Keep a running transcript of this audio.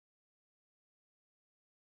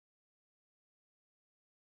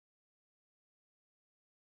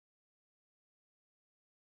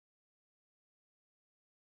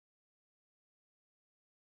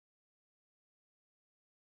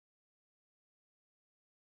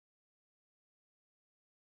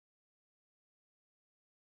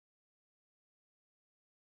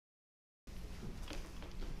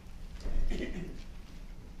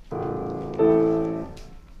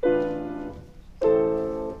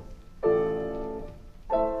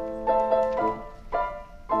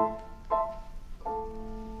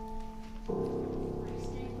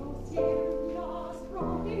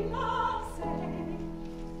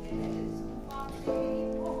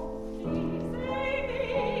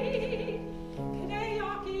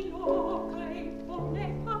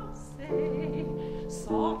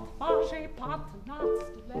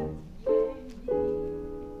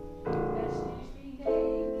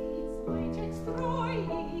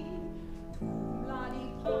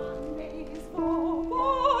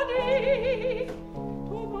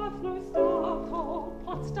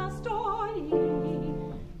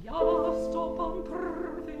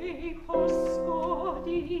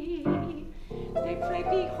Te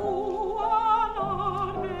przepichuła na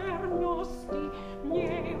werności, mnie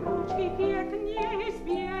ruczki pięknie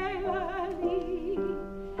zbieleli.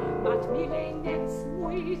 Mat milenec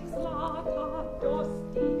mój z lata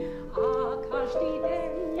dosti, a każdy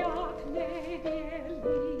dzień jak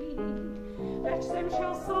niedzieli. Lecz sem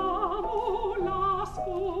się samą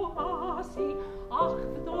lasku asi, ach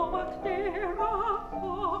wdowa, która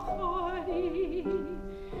pochodzi.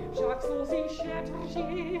 Však slzy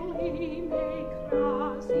šetřili mej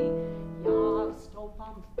krásy, já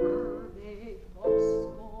stoupám v prvej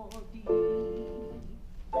poschodí.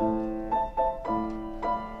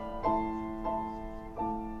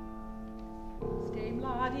 Stej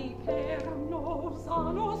mladý pernou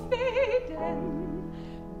za nos veden,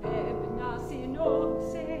 nebna si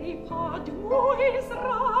nocej pad můj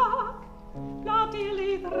zrak,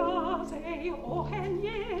 platili drazej oheň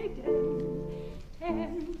jeden.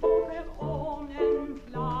 Ten povel onen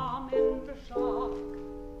flamen však,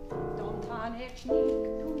 dom tanečník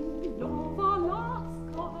tu nová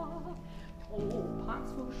láska, to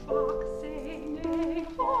pansku švak se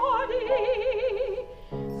nehodí,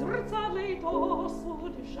 zrcadlej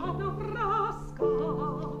dosud žádná vrázka,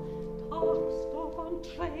 tak stopám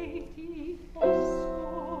třetí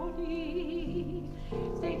poschodí.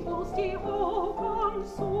 Zdej tlustý okon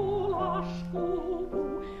sulašku,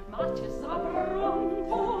 máte zabron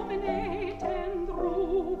mne ten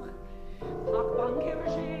druh, pak banker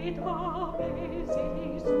židva bez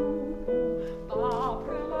zubu, a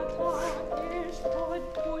prelatat ještě pod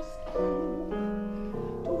pustku.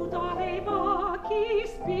 Tu darej baky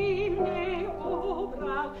spí mne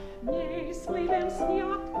obral, mne slivem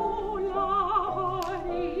sňatku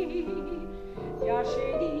láhari. Já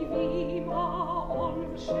šedivím a on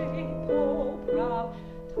vše popral,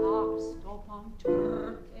 tak stopám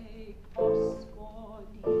tvrdej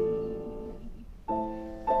poschodí.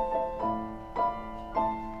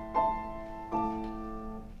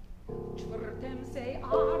 Čtvrtem se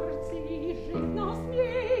arci živno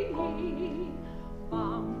změní,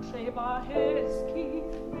 mám třeba hezký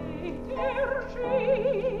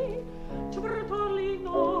vydrží, čtvrtali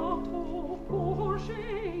na to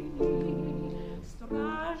požení,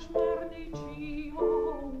 strážmerničí ho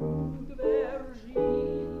udverží.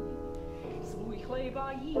 Svůj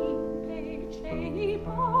chleba jím pečení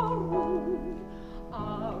paru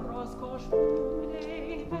a rozkoš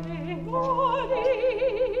mne nevolí.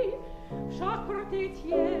 Však pro ty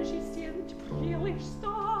těži stěnt příliš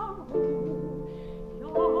starou, já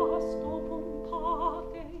stopom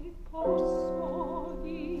pátej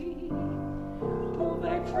poschodí. Tu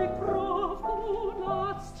večer krovku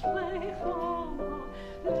nad střechama,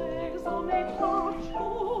 lezame tlačku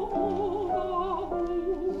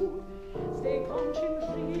úlohu. Zdej končím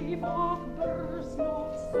život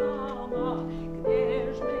brznout sama,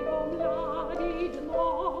 kdež mego mladý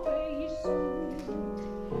dnovej sú.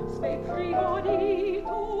 Své přihody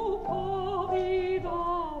tu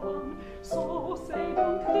povídám,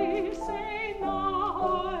 sousedům, kdy se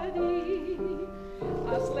nahodí. A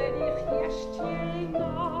sledích ještě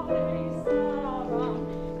narejzávám,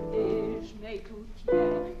 když mej tu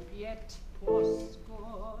těch 5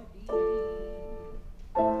 poschodí.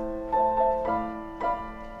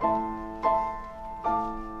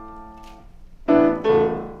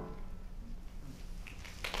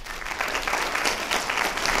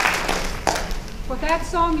 For that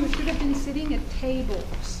song, you should have been sitting at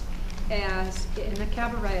tables as in a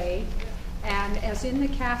cabaret and as in the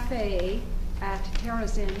cafe at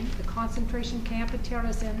Terezin, the concentration camp at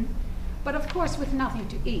Terezin, but of course with nothing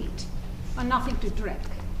to eat and nothing to drink,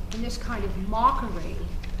 in this kind of mockery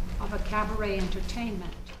of a cabaret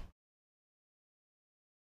entertainment.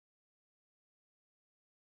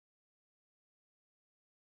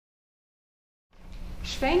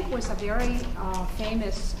 Švenk was a very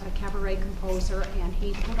famous cabaret composer, and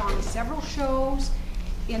he put on several shows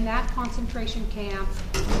in that concentration camp,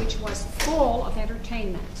 which was full of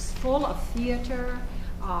entertainments, full of theater,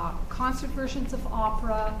 concert versions of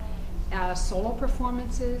opera, solo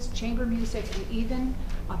performances, chamber music, and even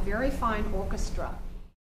a very fine orchestra.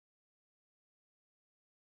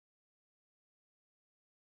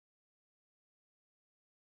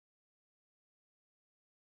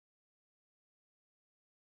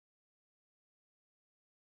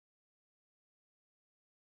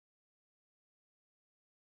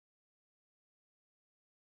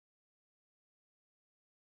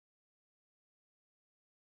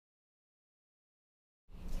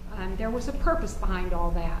 There was a purpose behind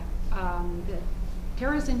all that. The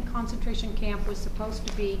Terezin concentration camp was supposed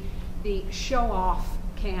to be the show-off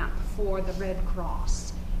camp for the Red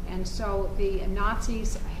Cross. And so the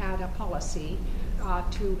Nazis had a policy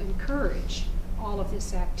to encourage all of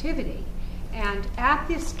this activity. And at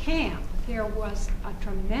this camp, there was a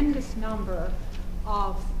tremendous number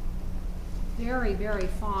of very, very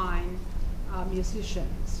fine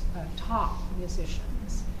musicians, top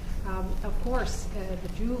musicians. Of course, the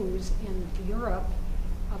Jews in Europe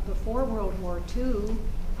before World War II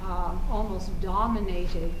almost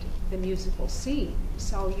dominated the musical scene.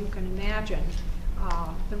 So you can imagine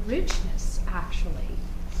the richness, actually,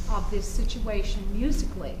 of this situation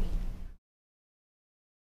musically.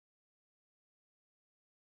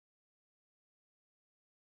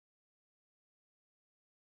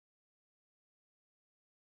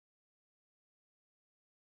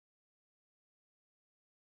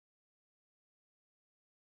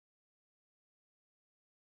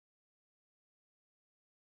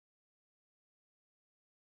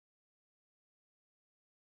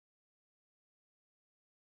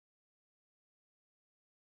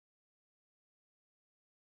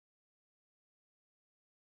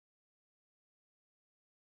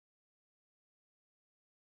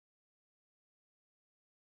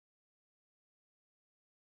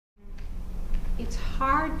 It's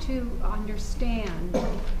hard to understand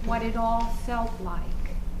what it all felt like.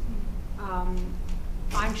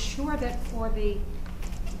 I'm sure that for the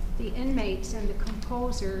inmates and the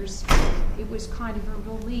composers, it was kind of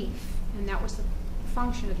a relief, and that was the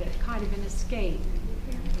function of it, kind of an escape.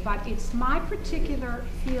 But it's my particular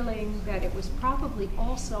feeling that it was probably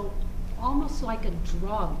also almost like a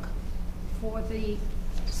drug for the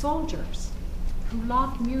soldiers who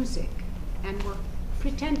loved music and were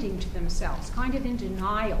pretending to themselves, kind of in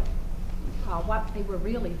denial, what they were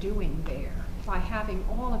really doing there by having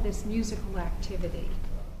all of this musical activity.